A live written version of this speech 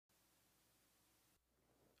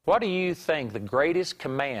What do you think the greatest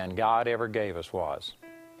command God ever gave us was?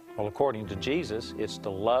 Well, according to Jesus, it's to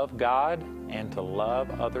love God and to love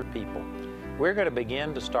other people. We're going to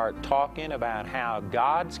begin to start talking about how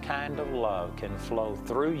God's kind of love can flow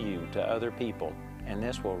through you to other people. And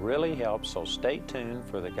this will really help, so stay tuned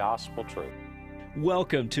for the Gospel Truth.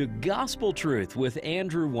 Welcome to Gospel Truth with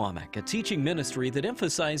Andrew Wommack, a teaching ministry that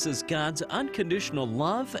emphasizes God's unconditional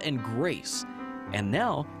love and grace. And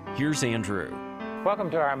now, here's Andrew.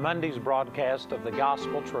 Welcome to our Monday's broadcast of the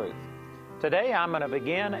Gospel Truth. Today I'm going to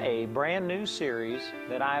begin a brand new series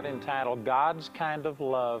that I've entitled God's Kind of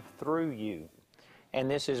Love Through You. And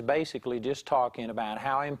this is basically just talking about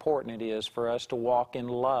how important it is for us to walk in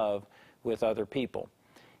love with other people.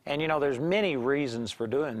 And you know, there's many reasons for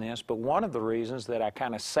doing this, but one of the reasons that I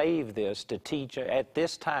kind of saved this to teach at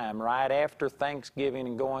this time, right after Thanksgiving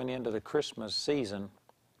and going into the Christmas season,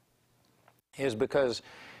 is because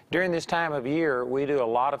during this time of year, we do a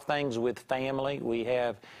lot of things with family. We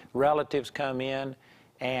have relatives come in,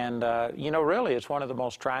 and you know, really it's one of the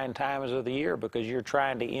most trying times of the year because you're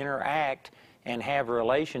trying to interact and have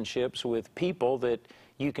relationships with people that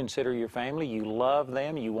you consider your family. You love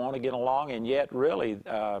them, you want to get along, and yet really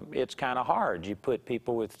it's kind of hard. You put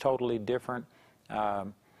people with totally different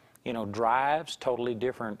drives, totally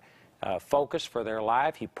different focus for their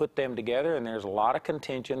life. You put them together and there's a lot of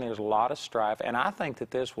contention, there's a lot of strife, and I think that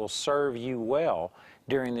this will serve you well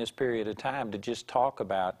during this period of time to just talk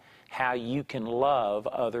about how you can love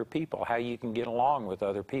other people, how you can get along with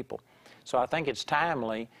other people. So I think it's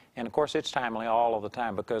timely, and of course it's timely all of the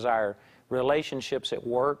time because our relationships at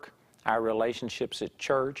work, our relationships at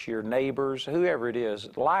church, your neighbors, whoever it is,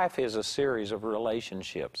 life is a series of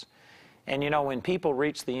relationships. And you know, when people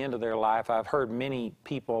reach the end of their life, I've heard many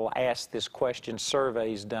people ask this question,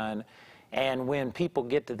 surveys done, and when people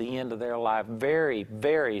get to the end of their life, very,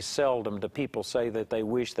 very seldom do people say that they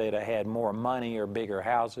wish they'd have had more money or bigger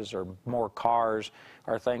houses or more cars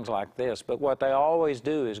or things like this. But what they always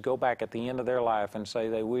do is go back at the end of their life and say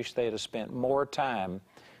they wish they'd have spent more time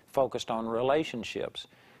focused on relationships.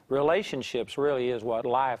 Relationships really is what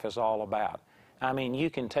life is all about. I mean,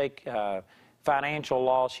 you can take financial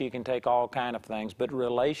loss, you can take all kind of things, but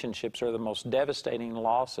relationships are the most devastating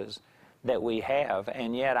losses that we have.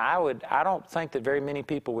 And yet I don't think that very many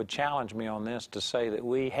people would challenge me on this to say that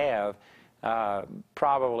we have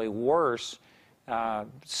probably worse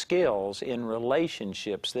skills in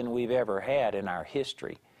relationships than we've ever had in our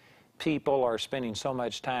history. People are spending so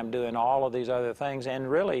much time doing all of these other things,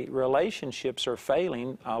 and really relationships are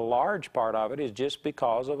failing. A large part of it is just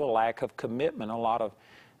because of a lack of commitment. A lot of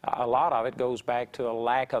it goes back to a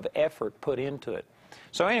lack of effort put into it.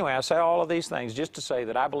 So anyway, I say all of these things just to say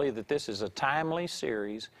that I believe that this is a timely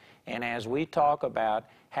series, and as we talk about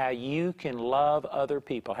how you can love other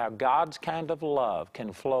people, how God's kind of love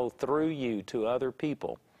can flow through you to other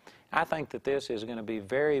people, I think that this is going to be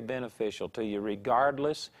very beneficial to you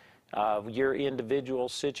regardless of your individual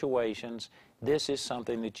situations. This is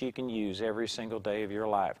something that you can use every single day of your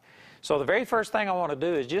life. So the very first thing I want to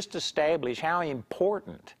do is just establish how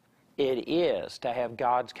important it is to have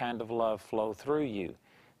God's kind of love flow through you.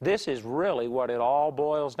 This is really what it all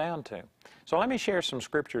boils down to. So let me share some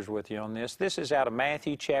scriptures with you on this. This is out of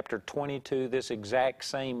Matthew chapter 22. This exact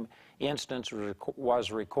same instance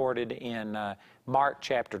was recorded in Mark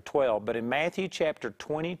chapter 12. But in Matthew chapter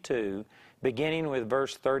 22, beginning with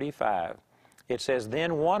verse 35, it says,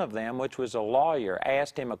 "Then one of them, which was a lawyer,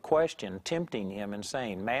 asked him a question, tempting him, and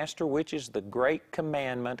saying, Master, which is the great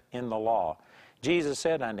commandment in the law? Jesus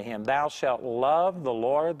said unto him, Thou shalt love the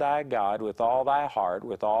Lord thy God with all thy heart,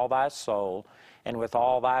 with all thy soul, and with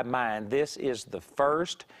all thy mind. This is the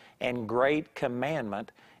first and great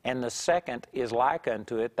commandment. And the second is like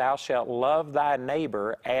unto it, Thou shalt love thy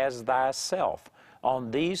neighbor as thyself.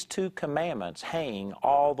 On these two commandments hang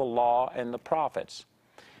all the law and the prophets."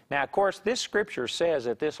 Now, of course, this scripture says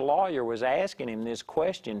that this lawyer was asking him this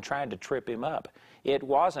question, trying to trip him up. It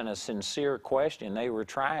wasn't a sincere question. They were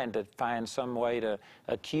trying to find some way to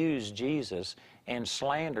accuse Jesus and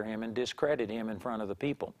slander him and discredit him in front of the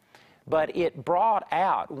people. But it brought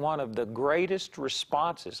out one of the greatest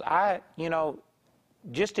responses.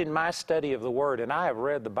 Just in my study of the Word, and I have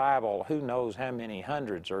read the Bible who knows how many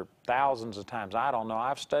hundreds or thousands of times, I don't know.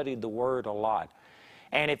 I've studied the Word a lot.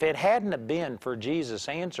 And if it hadn't have been for Jesus'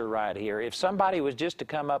 answer right here, if somebody was just to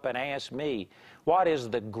come up and ask me, what is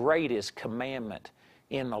the greatest commandment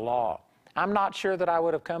in the law? I'm not sure that I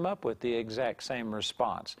would have come up with the exact same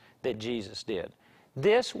response that Jesus did.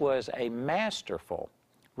 This was a masterful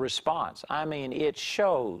response. I mean, it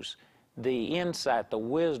shows the insight, the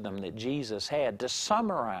wisdom that Jesus had to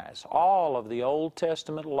summarize all of the Old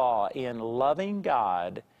Testament law in loving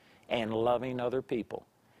God and loving other people.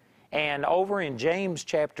 And over in James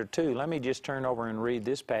chapter 2, let me just turn over and read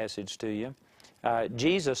this passage to you.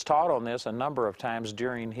 Jesus taught on this a number of times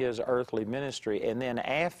during his earthly ministry, and then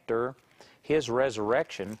after his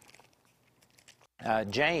resurrection,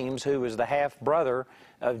 James, who was the half-brother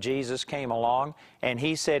of Jesus, came along, and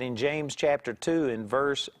he said in James chapter 2 in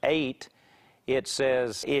verse 8, it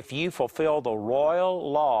says, "If you fulfill the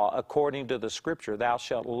royal law according to the Scripture, thou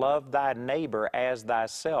shalt love thy neighbor as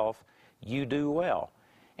thyself, you do well."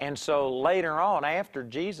 And so later on, after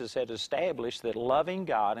Jesus had established that loving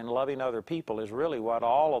God and loving other people is really what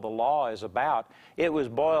all of the law is about, it was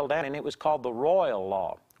boiled down and it was called the royal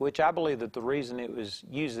law, which I believe that the reason it was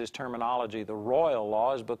used this terminology, the royal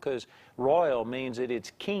law, is because royal means that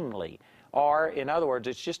it's kingly. Or, in other words,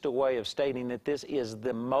 it's just a way of stating that this is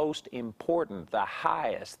the most important, the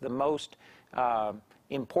highest, the most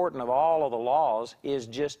important of all of the laws is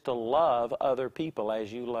just to love other people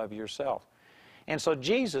as you love yourself. And so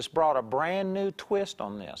Jesus brought a brand new twist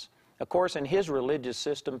on this. Of course, in his religious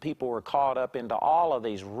system, people were caught up into all of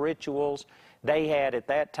these rituals. They had, at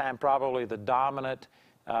that time, probably the dominant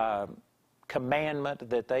commandment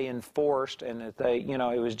that they enforced, and that they,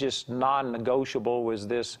 it was just non-negotiable, was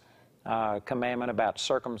this commandment about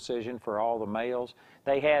circumcision for all the males.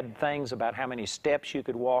 They had things about how many steps you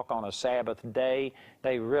could walk on a Sabbath day.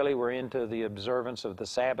 They really were into the observance of the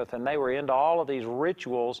Sabbath, and they were into all of these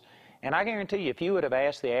rituals. And I guarantee you, if you would have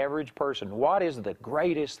asked the average person, what is the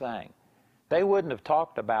greatest thing? They wouldn't have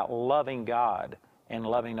talked about loving God and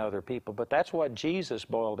loving other people. But that's what Jesus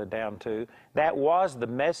boiled it down to. That was the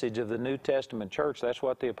message of the New Testament church. That's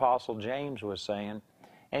what the Apostle James was saying.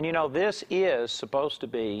 And this is supposed to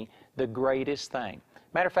be the greatest thing.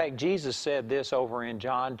 Matter of fact, Jesus said this over in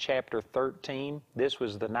John chapter 13. This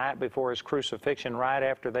was the night before his crucifixion, right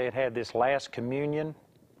after they had had this last communion,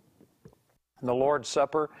 the Lord's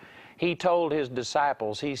Supper. He told his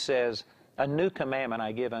disciples, he says, "A new commandment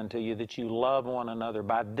I give unto you, that you love one another.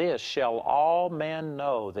 By this shall all men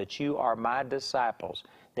know that you are my disciples,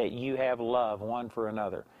 that you have love one for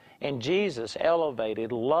another." And Jesus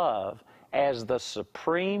elevated love as the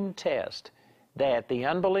supreme test that the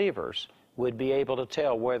unbelievers would be able to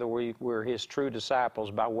tell whether we were his true disciples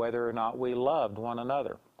by whether or not we loved one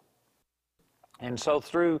another. And so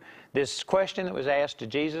through this question that was asked to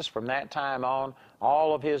Jesus from that time on,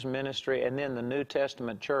 all of his ministry, and then the New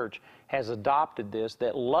Testament church has adopted this,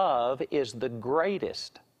 that love is the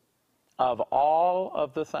greatest of all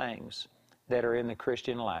of the things that are in the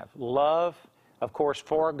Christian life. Love, of course,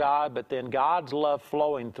 for God, but then God's love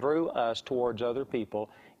flowing through us towards other people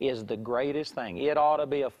is the greatest thing. It ought to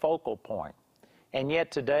be a focal point. And yet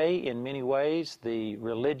today, in many ways, the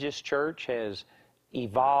religious church has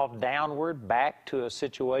evolved downward back to a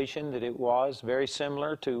situation that it was very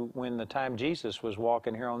similar to when the time Jesus was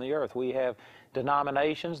walking here on the earth. We have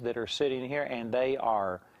denominations that are sitting here and they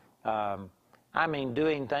are,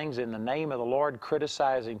 doing things in the name of the Lord,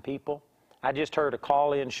 criticizing people. I just heard a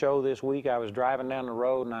call-in show this week. I was driving down the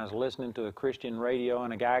road and I was listening to a Christian radio,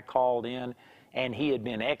 and a guy called in and he had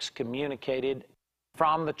been excommunicated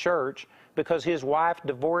from the church because his wife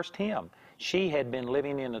divorced him. She had been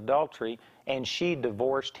living in adultery and she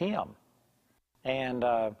divorced him. And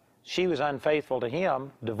she was unfaithful to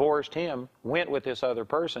him, divorced him, went with this other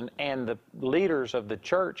person, and the leaders of the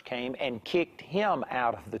church came and kicked him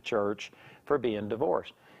out of the church for being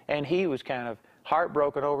divorced. And he was kind of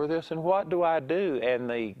heartbroken over this, and what do I do? And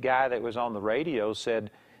the guy that was on the radio said,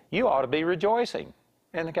 "You ought to be rejoicing."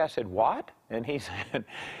 And the guy said, "What?" And he said,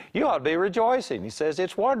 "You ought to be rejoicing." He says,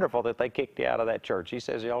 "It's wonderful that they kicked you out of that church." He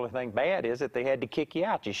says, "The only thing bad is that they had to kick you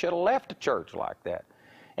out. You should have left a church like that."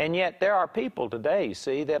 And yet there are people today,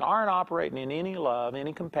 see, that aren't operating in any love,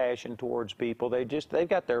 any compassion towards people. They've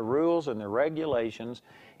got their rules and their regulations.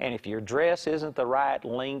 And if your dress isn't the right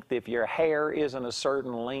length, if your hair isn't a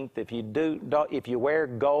certain length, if you wear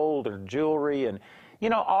gold or jewelry, and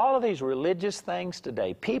all of these religious things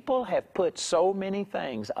today, people have put so many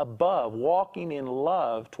things above walking in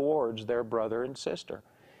love towards their brother and sister.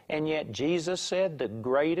 And yet Jesus said the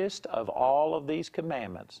greatest of all of these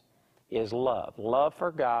commandments is love. Love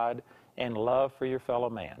for God and love for your fellow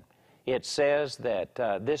man. It says that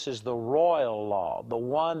this is the royal law, the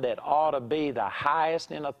one that ought to be the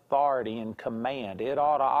highest in authority and command. It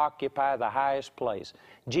ought to occupy the highest place.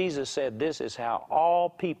 Jesus said this is how all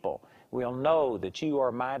people will know that you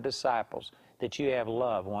are my disciples, that you have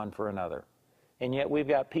love one for another. And yet we've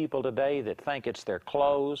got people today that think it's their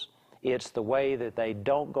clothes, it's the way that they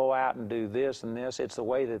don't go out and do this and this, it's the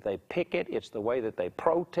way that they picket, it's the way that they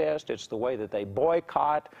protest, it's the way that they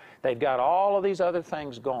boycott. They've got all of these other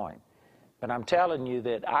things going. But I'm telling you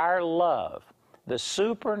that our love The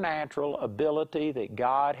supernatural ability that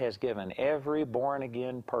God has given every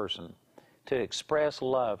born-again person to express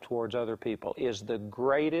love towards other people is the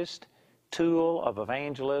greatest tool of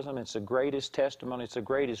evangelism. It's the greatest testimony. It's the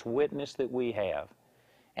greatest witness that we have.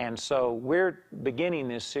 And so we're beginning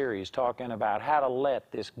this series talking about how to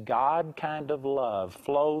let this God kind of love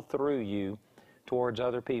flow through you towards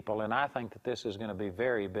other people. And I think that this is going to be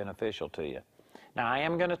very beneficial to you. Now, I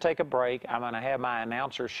am going to take a break. I'm going to have my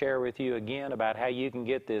announcer share with you again about how you can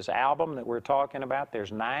get this album that we're talking about.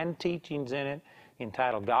 There's 9 teachings in it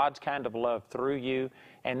entitled God's Kind of Love Through You.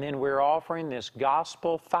 And then we're offering this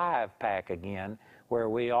Gospel 5-pack again, where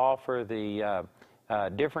we offer the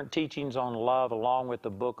different teachings on love along with the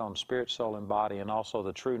book on spirit, soul, and body, and also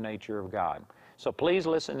the true nature of God. So please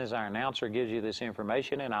listen as our announcer gives you this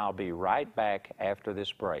information, and I'll be right back after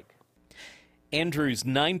this break. Andrew's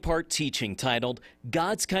 9-part teaching titled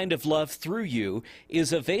God's Kind of Love Through You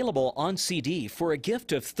is available on CD for a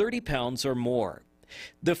gift of £30 or more.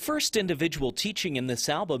 The first individual teaching in this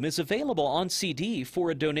album is available on CD for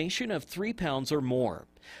a donation of £3 or more.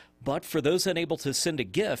 But for those unable to send a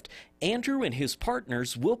gift, Andrew and his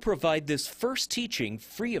partners will provide this first teaching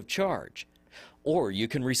free of charge. Or you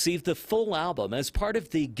can receive the full album as part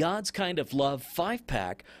of the God's Kind of Love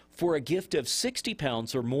 5-pack for a gift of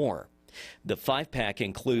 £60 or more. The 5-pack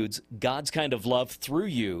includes God's Kind of Love Through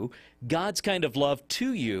You, God's Kind of Love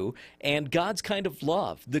to You, and God's Kind of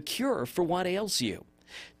Love, the Cure for What Ails You.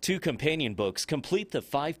 2 companion books complete the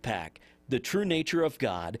 5-pack, The True Nature of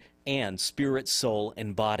God and Spirit, Soul,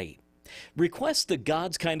 and Body. Request the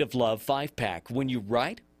God's Kind of Love 5-pack when you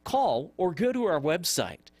write, call, or go to our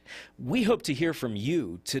website. We hope to hear from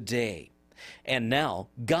you today. And now,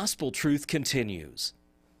 Gospel Truth continues.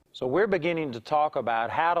 So we're beginning to talk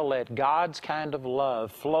about how to let God's kind of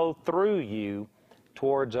love flow through you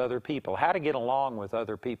towards other people, how to get along with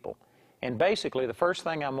other people. And basically, the first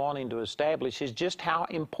thing I'm wanting to establish is just how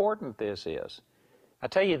important this is. I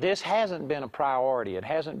tell you, this hasn't been a priority. It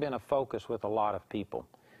hasn't been a focus with a lot of people.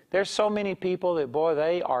 There's so many people that, boy,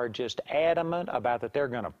 they are just adamant about that they're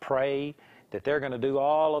going to pray, that they're going to do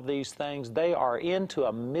all of these things. They are into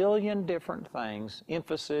a million different things,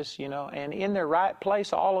 emphasis, you know, and in their right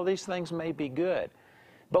place, all of these things may be good.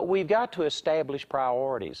 But we've got to establish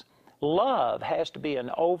priorities. Love has to be an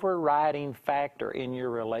overriding factor in your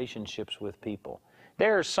relationships with people.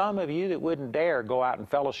 There are some of you that wouldn't dare go out and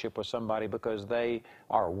fellowship with somebody because they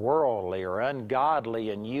are worldly or ungodly,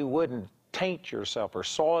 and you wouldn't taint yourself or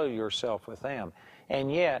soil yourself with them.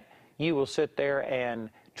 And yet, you will sit there and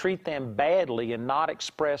treat them badly and not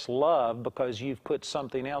express love because you've put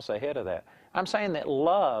something else ahead of that. I'm saying that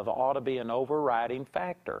love ought to be an overriding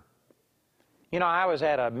factor. You know, I was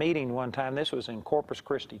at a meeting one time. This was in Corpus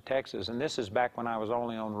Christi, Texas, and this is back when I was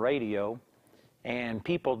only on radio, and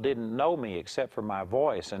people didn't know me except for my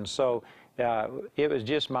voice. And so it was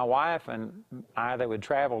just my wife and I that would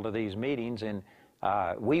travel to these meetings, and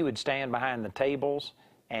we would stand behind the tables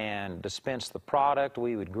and dispense the product.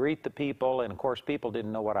 We would greet the people, and of course people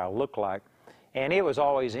didn't know what I looked like. And it was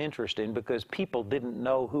always interesting because people didn't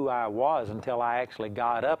know who I was until I actually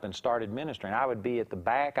got up and started ministering. I would be at the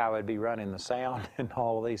back, I would be running the sound and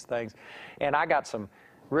all of these things. And I got some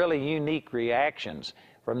really unique reactions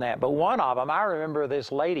from that. But one of them, I remember this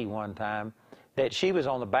lady one time that she was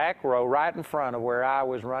on the back row right in front of where I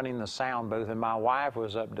was running the sound booth, and my wife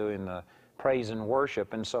was up doing the praise and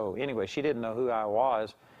worship. And so anyway, she didn't know who I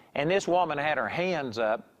was. And this woman had her hands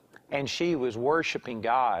up, and she was worshiping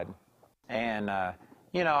God. And,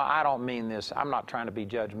 you know, I don't mean this, I'm not trying to be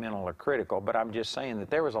judgmental or critical, but I'm just saying that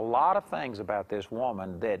there was a lot of things about this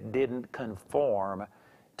woman that didn't conform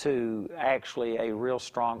to actually a real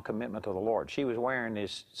strong commitment to the Lord. She was wearing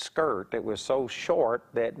this skirt that was so short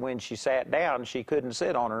that when she sat down, she couldn't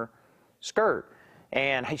sit on her skirt.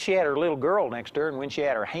 And she had her little girl next to her, and when she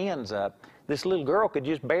had her hands up, this little girl could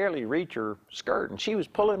just barely reach her skirt, and she was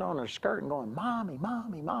pulling on her skirt and going, "Mommy,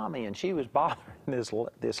 Mommy, Mommy," and she was bothering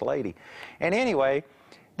this lady. And anyway,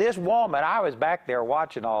 this woman, I was back there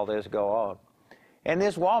watching all this go on, and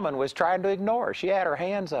this woman was trying to ignore her. She had her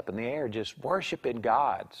hands up in the air just worshiping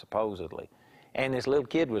God, supposedly. And this little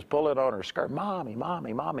kid was pulling on her skirt, "Mommy,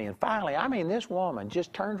 Mommy, Mommy." And finally, I mean, this woman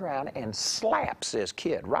just turns around and slaps this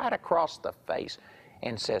kid right across the face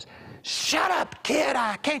and says, "Shut up, kid,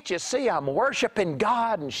 can't you see I'm worshiping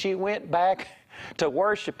God?" And she went back to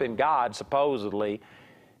worshiping God, supposedly.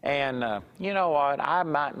 And you know what, I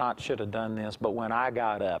might not should have done this, but when I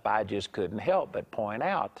got up, I just couldn't help but point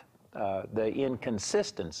out the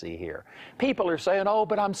inconsistency here. People are saying, "Oh,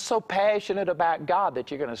 but I'm so passionate about God," that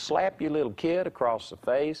you're going to slap your little kid across the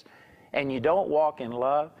face and you don't walk in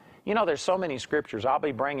love. You know, there's so many scriptures. I'll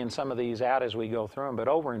be bringing some of these out as we go through them. But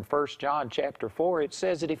over in 1 John chapter 4, it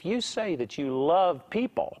says that if you say that you love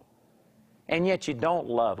people and yet you don't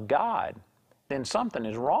love God, then something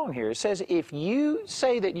is wrong here. It says if you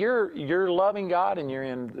say that you're loving God and you're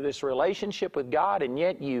in this relationship with God and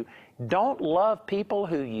yet you don't love people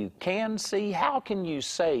who you can see, how can you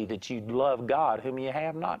say that you love God whom you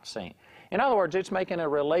have not seen? In other words, it's making a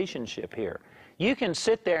relationship here. You can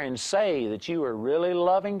sit there and say that you are really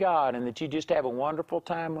loving God and that you just have a wonderful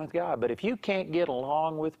time with God, but if you can't get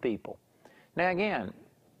along with people, now again,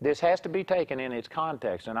 this has to be taken in its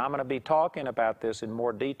context, and I'm going to be talking about this in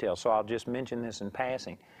more detail, so I'll just mention this in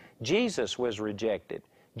passing. Jesus was rejected.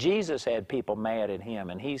 Jesus had people mad at him,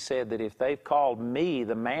 and he said that if they've called me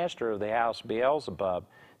the master of the house Beelzebub,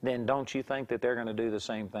 then don't you think that they're going to do the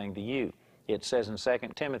same thing to you? It says in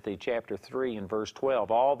 2 Timothy chapter 3 and verse 12,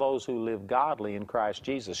 all those who live godly in Christ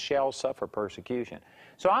Jesus shall suffer persecution.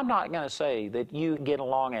 So I'm not going to say that you get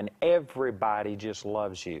along and everybody just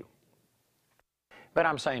loves you. But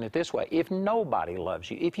I'm saying it this way, if nobody loves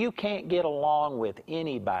you, if you can't get along with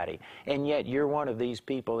anybody, and yet you're one of these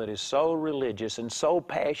people that is so religious and so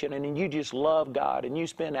passionate, and you just love God, and you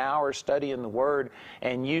spend hours studying the Word,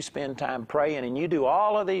 and you spend time praying, and you do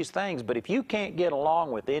all of these things, but if you can't get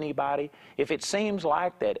along with anybody, if it seems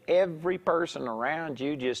like that every person around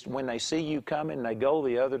you just, when they see you coming, they go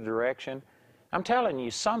the other direction, I'm telling you,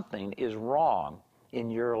 something is wrong in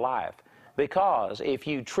your life. Because if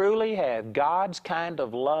you truly have God's kind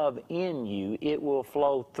of love in you, it will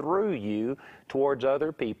flow through you towards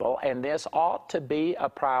other people, and this ought to be a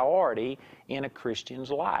priority in a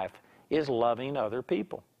Christian's life, is loving other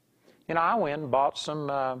people. You know, I went and bought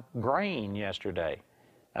some grain yesterday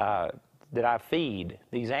that I feed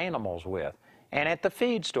these animals with. And at the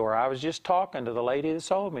feed store, I was just talking to the lady that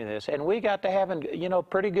sold me this, and we got to having, you know,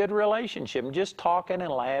 pretty good relationship, and just talking and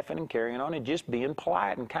laughing and carrying on and just being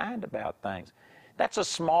polite and kind about things. That's a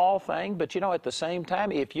small thing, but, you know, at the same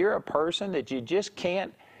time, if you're a person that you just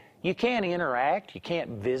can't interact, you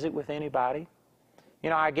can't visit with anybody, you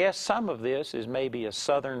know, I guess some of this is maybe a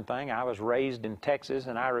southern thing. I was raised in Texas,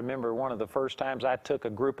 and I remember one of the first times I took a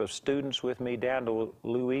group of students with me down to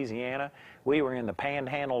Louisiana. We were in the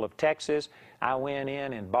panhandle of Texas. I went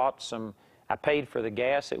in and bought I paid for the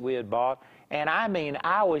gas that we had bought. And I mean,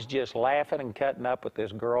 I was just laughing and cutting up with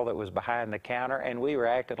this girl that was behind the counter, and we were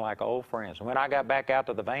acting like old friends. And when I got back out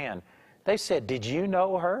to the van, they said, "Did you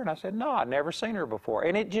know her?" And I said, "No, I'd never seen her before."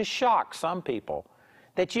 And it just shocked some people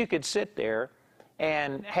that you could sit there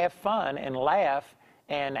and have fun and laugh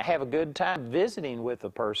and have a good time visiting with a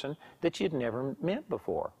person that you'd never met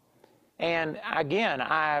before. And again,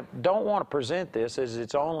 I don't want to present this as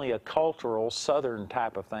it's only a cultural southern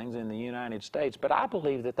type of things in the United States, but I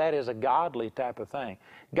believe that that is a godly type of thing.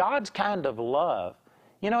 God's kind of love,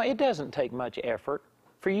 you know, it doesn't take much effort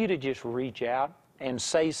for you to just reach out and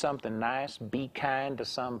say something nice, be kind to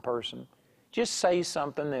some person. Just say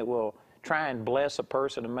something that will try and bless a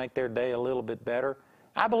person and make their day a little bit better.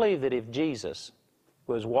 I believe that if Jesus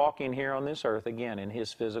was walking here on this earth again in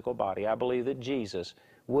his physical body, I believe that Jesus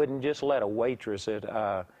wouldn't just let a waitress at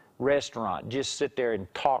a restaurant just sit there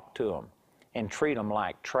and talk to them and treat them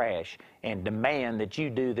like trash and demand that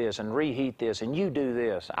you do this and reheat this and you do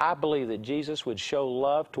this. I believe that Jesus would show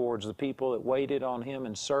love towards the people that waited on him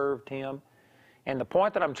and served him. And the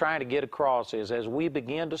point that I'm trying to get across is as we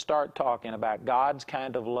begin to start talking about God's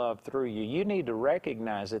kind of love through you, you need to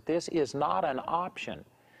recognize that this is not an option.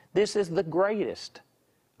 This is the greatest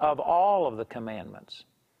of all of the commandments.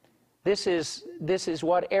 This is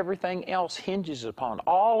what everything else hinges upon.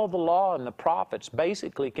 All of the law and the prophets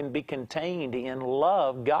basically can be contained in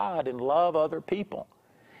love God and love other people.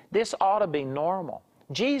 This ought to be normal.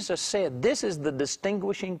 Jesus said this is the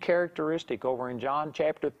distinguishing characteristic over in John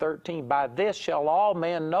chapter 13. By this shall all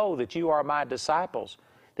men know that you are my disciples,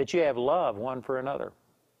 that you have love one for another.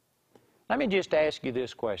 Let me just ask you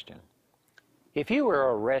this question. If you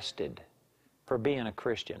were arrested for being a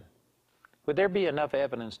Christian, would there be enough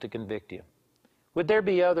evidence to convict you? Would there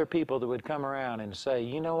be other people that would come around and say,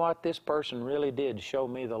 you know what, this person really did show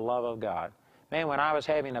me the love of God. Man, when I was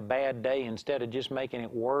having a bad day, instead of just making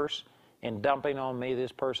it worse and dumping on me,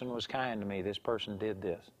 this person was kind to me, this person did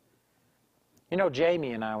this. You know,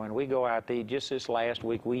 Jamie and I, when we go out to eat, just this last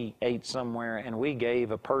week, we ate somewhere and we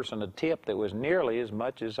gave a person a tip that was nearly as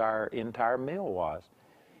much as our entire meal was.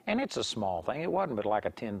 And it's a small thing. It wasn't but like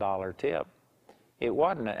a $10 tip. It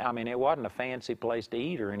wasn't a fancy place to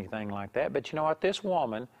eat or anything like that. But you know what? This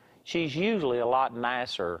woman, she's usually a lot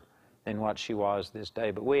nicer than what she was this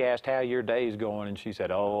day. But we asked how your day's going, and she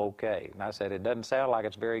said, oh, okay. And I said, it doesn't sound like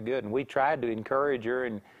it's very good. And we tried to encourage her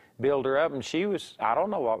and build her up, and she was, I don't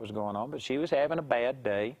know what was going on, but she was having a bad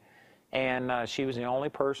day. And she was the only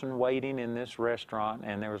person waiting in this restaurant,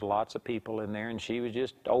 and there was lots of people in there, and she was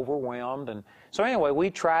just overwhelmed. And so anyway, we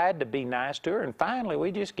tried to be nice to her, and finally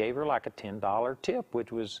we just gave her like a $10 tip,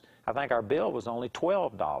 which was, I think our bill was only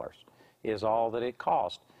 $12 is all that it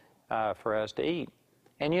cost for us to eat.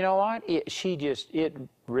 And you know what? It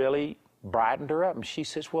really brightened her up, and she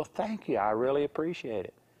says, well, thank you, I really appreciate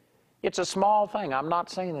it. It's a small thing. I'm not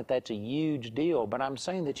saying that that's a huge deal, but I'm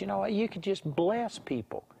saying that, you know what, you could just bless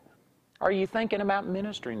people. Are you thinking about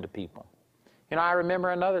ministering to people? You know, I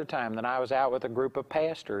remember another time that I was out with a group of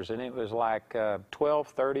pastors, and it was like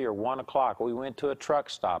 12:30 or 1 o'clock. We went to a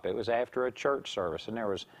truck stop. It was after a church service, and there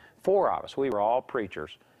was 4 of us. We were all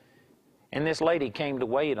preachers. And this lady came to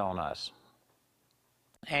wait on us.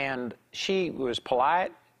 And she was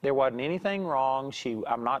polite. There wasn't anything wrong.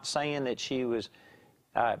 I'm not saying that she was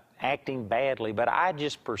acting badly, but I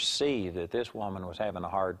just perceived that this woman was having a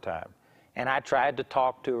hard time. And I tried to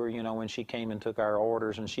talk to her, you know, when she came and took our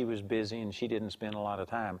orders, and she was busy and she didn't spend a lot of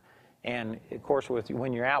time. And of course,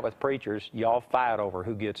 when you're out with preachers, y'all fight over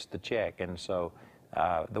who gets the check. And so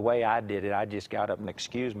the way I did it, I just got up and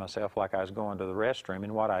excused myself like I was going to the restroom.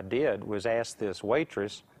 And what I did was ask this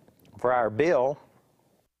waitress for our bill.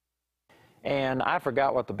 And I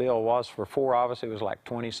forgot what the bill was for 4 of us. It was like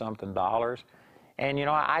 $20-something. And, you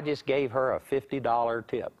know, I just gave her a $50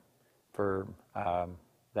 tip for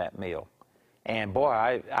that meal. And boy,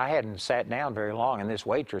 I hadn't sat down very long, and this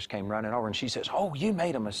waitress came running over, and she says, oh, you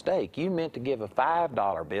made a mistake. You meant to give a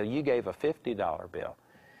 $5 bill. You gave a $50 bill.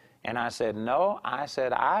 And I said, no. I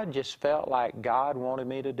said, I just felt like God wanted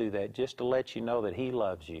me to do that, just to let you know that He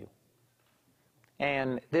loves you.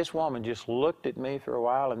 And this woman just looked at me for a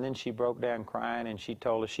while, and then she broke down crying, and she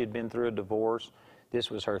told us she'd been through a divorce. This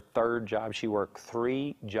was her 3rd job. She worked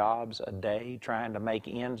 3 jobs a day trying to make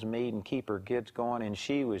ends meet and keep her kids going, and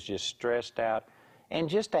she was just stressed out. And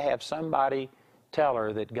just to have somebody tell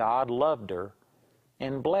her that God loved her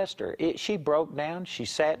and blessed her. She broke down. She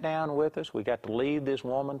sat down with us. We got to lead this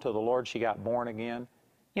woman to the Lord. She got born again.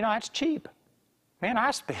 You know, that's cheap. Man,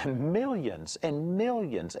 I spend millions and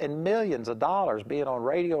millions and millions of dollars being on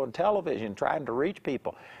radio and television trying to reach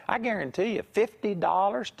people. I guarantee you,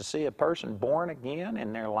 $50 to see a person born again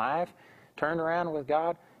in their life, turned around with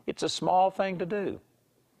God, it's a small thing to do.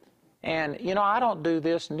 And, you know, I don't do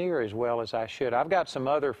this near as well as I should. I've got some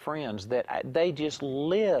other friends that they just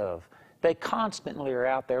live. They constantly are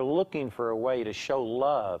out there looking for a way to show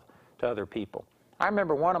love to other people. I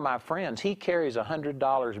remember one of my friends, he carries a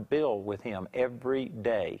 $100 bill with him every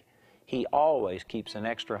day. He always keeps an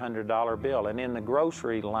extra $100 bill, and in the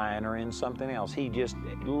grocery line or in something else, he just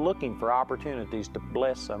looking for opportunities to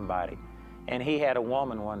bless somebody. And he had a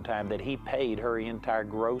woman one time that he paid her entire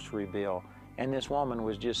grocery bill, and this woman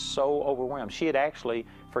was just so overwhelmed. She had actually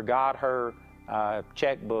forgot her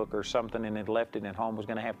checkbook or something and had left it at home, was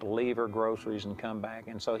going to have to leave her groceries and come back.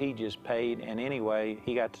 And so he just paid, and anyway,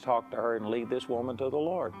 he got to talk to her and lead this woman to the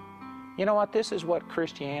Lord. You know what? This is what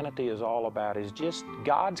Christianity is all about, is just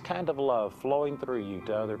God's kind of love flowing through you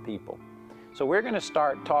to other people. So we're going to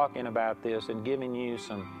start talking about this and giving you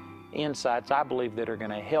some insights, I believe, that are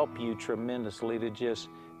going to help you tremendously to just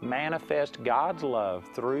manifest God's love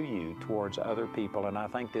through you towards other people, and I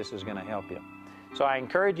think this is going to help you. So I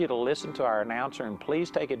encourage you to listen to our announcer, and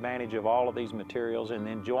please take advantage of all of these materials, and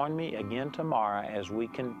then join me again tomorrow as we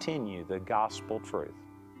continue the gospel truth.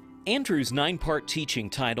 Andrew's 9-part teaching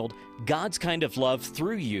titled God's Kind of Love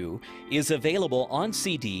Through You is available on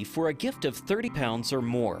CD for a gift of £30 or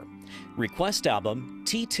more. Request album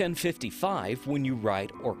T1055 when you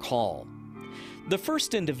write or call. The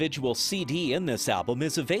first individual CD in this album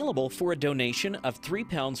is available for a donation of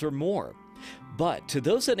 £3 or more. But to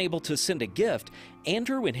those unable to send a gift,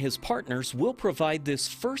 Andrew and his partners will provide this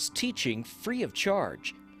first teaching free of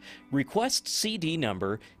charge. Request CD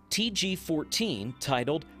number TG14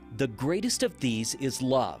 titled The Greatest of These is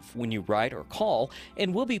Love when you write or call,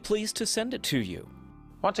 and we'll be pleased to send it to you.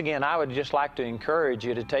 Once again, I would just like to encourage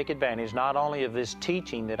you to take advantage not only of this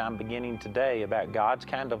teaching that I'm beginning today about God's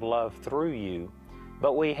kind of love through you,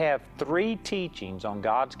 but we have 3 teachings on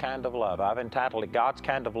God's kind of love. I've entitled it God's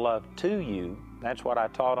Kind of Love to You. That's what I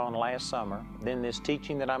taught on last summer. Then this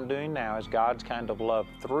teaching that I'm doing now is God's Kind of Love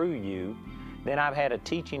through You. Then I've had a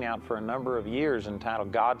teaching out for a number of years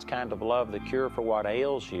entitled God's Kind of Love, the Cure for What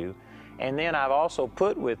Ails You. And then I've also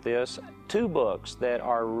put with this 2 books that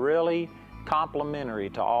are really complementary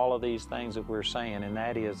to all of these things that we're saying, and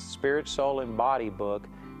that is Spirit, Soul, and Body book,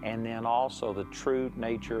 and then also the True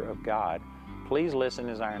Nature of God. Please listen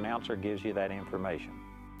as our announcer gives you that information.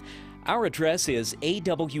 Our address is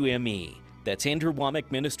AWME, That's Andrew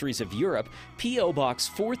Wommack Ministries of Europe, P.O. Box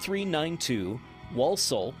 4392,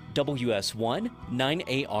 Walsall, WS1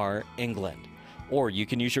 9AR, England. Or you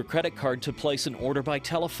can use your credit card to place an order by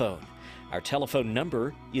telephone. Our telephone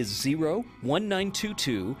number is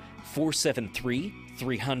 01922 473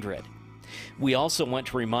 300. We also want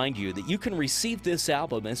to remind you that you can receive this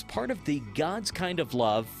album as part of the God's Kind of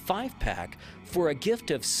Love 5-pack for a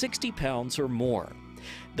gift of £60 or more.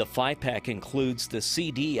 The 5-pack includes the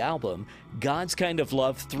CD album, God's Kind of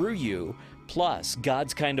Love Through You, plus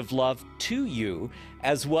God's Kind of Love to You,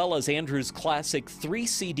 as well as Andrew's classic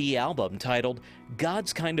 3-CD album titled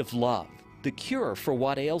God's Kind of Love, The Cure for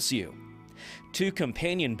What Ails You. 2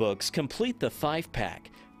 companion books complete the 5-pack,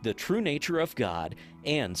 The True Nature of God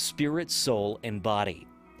and Spirit, Soul, and Body.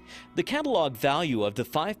 The catalog value of the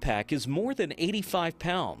 5-pack is more than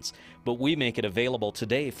 £85, but we make it available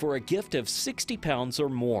today for a gift of £60 or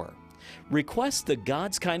more. Request the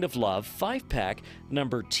God's Kind of Love 5-pack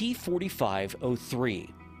number T4503.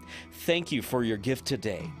 Thank you for your gift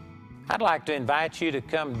today. I'd like to invite you to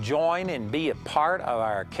come join and be a part of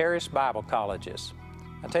our Charis Bible Colleges.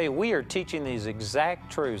 I tell you, we are teaching these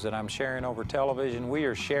exact truths that I'm sharing over television. We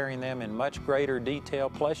are sharing them in much greater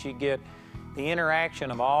detail, plus you get the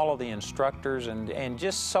interaction of all of the instructors and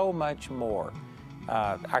just so much more.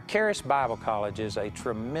 Our Charis Bible College is a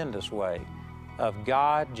tremendous way of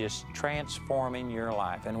God just transforming your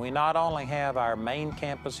life. And we not only have our main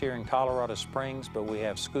campus here in Colorado Springs, but we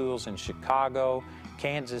have schools in Chicago,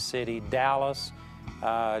 Kansas City, Dallas,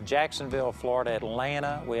 Jacksonville, Florida,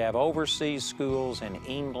 Atlanta. We have overseas schools in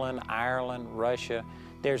England, Ireland, Russia.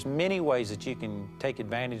 There's many ways that you can take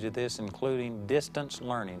advantage of this, including distance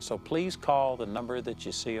learning. So please call the number that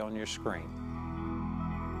you see on your screen.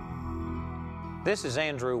 This is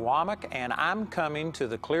Andrew Wommack, and I'm coming to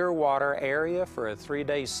the Clearwater area for a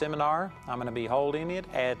 3-day seminar. I'm going to be holding it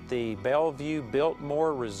at the Bellevue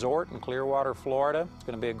Biltmore Resort in Clearwater, Florida. It's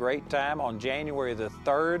going to be a great time on January the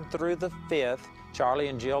 3rd through the 5th. Charlie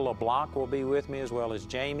and Jill LeBlanc will be with me, as well as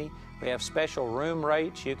Jamie. We have special room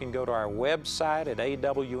rates. You can go to our website at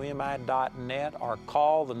awmi.net or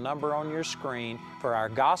call the number on your screen for our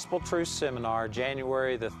Gospel Truth Seminar,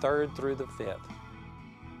 January the 3rd through the 5th.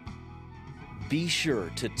 Be sure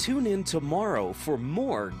to tune in tomorrow for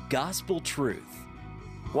more Gospel Truth.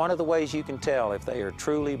 One of the ways you can tell if they are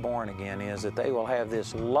truly born again is that they will have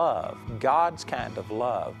this love, God's kind of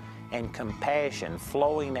love, and compassion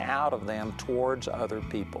flowing out of them towards other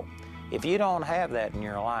people. If you don't have that in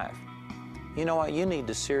your life, you know what? You need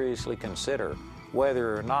to seriously consider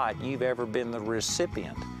whether or not you've ever been the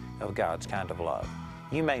recipient of God's kind of love.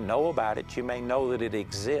 You may know about it, you may know that it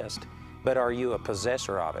exists, but are you a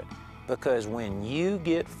possessor of it? Because when you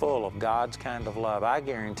get full of God's kind of love, I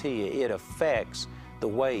guarantee you it affects the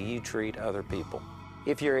way you treat other people.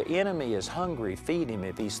 If your enemy is hungry, feed him.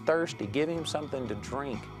 If he's thirsty, give him something to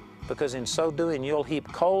drink, because in so doing, you'll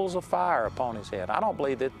heap coals of fire upon his head. I don't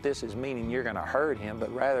believe that this is meaning you're going to hurt him,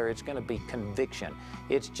 but rather it's going to be conviction.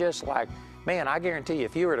 It's just like, man, I guarantee you,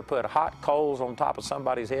 if you were to put hot coals on top of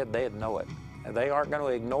somebody's head, they'd know it. They aren't going to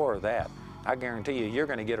ignore that. I guarantee you, you're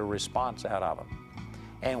going to get a response out of them.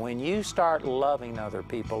 And when you start loving other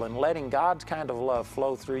people and letting God's kind of love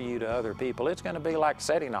flow through you to other people, it's going to be like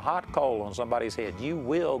setting a hot coal on somebody's head. You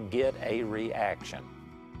will get a reaction.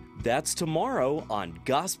 That's tomorrow on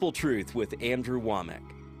Gospel Truth with Andrew Wommack.